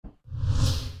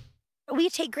We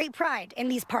take great pride in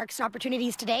these parks and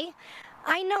opportunities today.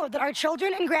 I know that our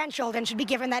children and grandchildren should be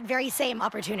given that very same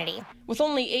opportunity. With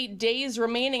only 8 days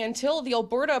remaining until the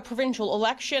Alberta provincial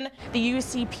election, the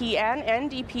UCP and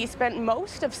NDP spent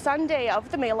most of Sunday of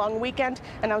the May long weekend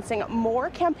announcing more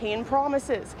campaign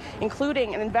promises,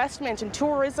 including an investment in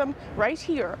tourism right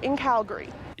here in Calgary.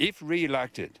 If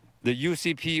re-elected, the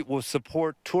UCP will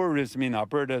support tourism in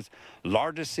Alberta's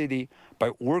largest city by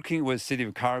working with the City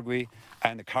of Calgary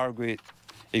and the Calgary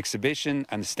Exhibition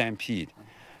and Stampede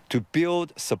to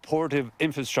build supportive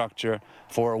infrastructure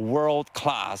for a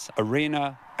world-class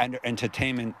arena and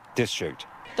entertainment district.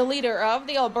 The leader of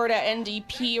the Alberta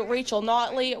NDP, Rachel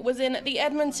Notley, was in the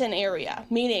Edmonton area,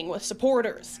 meeting with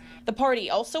supporters. The party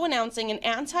also announcing an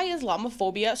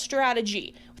anti-Islamophobia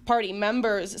strategy, with party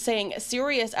members saying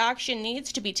serious action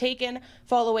needs to be taken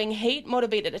following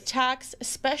hate-motivated attacks,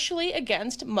 especially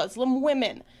against Muslim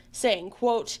women, saying,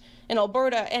 quote, "An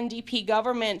Alberta NDP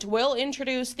government will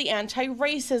introduce the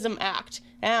Anti-Racism Act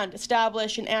and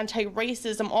establish an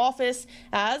anti-racism office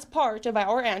as part of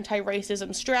our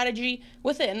anti-racism strategy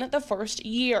within the first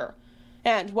year."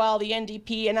 And while the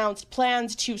NDP announced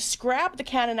plans to scrap the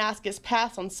Kananaskis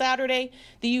Pass on Saturday,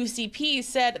 the UCP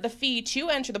said the fee to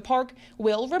enter the park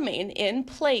will remain in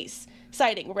place,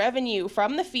 citing revenue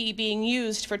from the fee being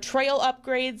used for trail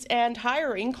upgrades and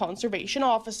hiring conservation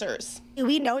officers.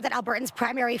 We know that Albertans'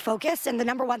 primary focus and the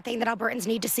number one thing that Albertans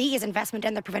need to see is investment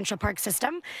in the provincial park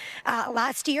system.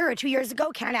 Last year or 2 years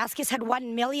ago, Kananaskis had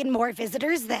 1 million more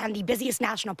visitors than the busiest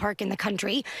national park in the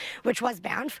country, which was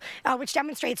Banff, which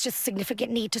demonstrates just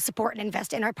significant need to support and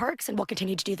invest in our parks, and we'll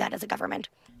continue to do that as a government.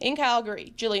 In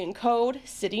Calgary, Jillian Code,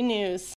 City News.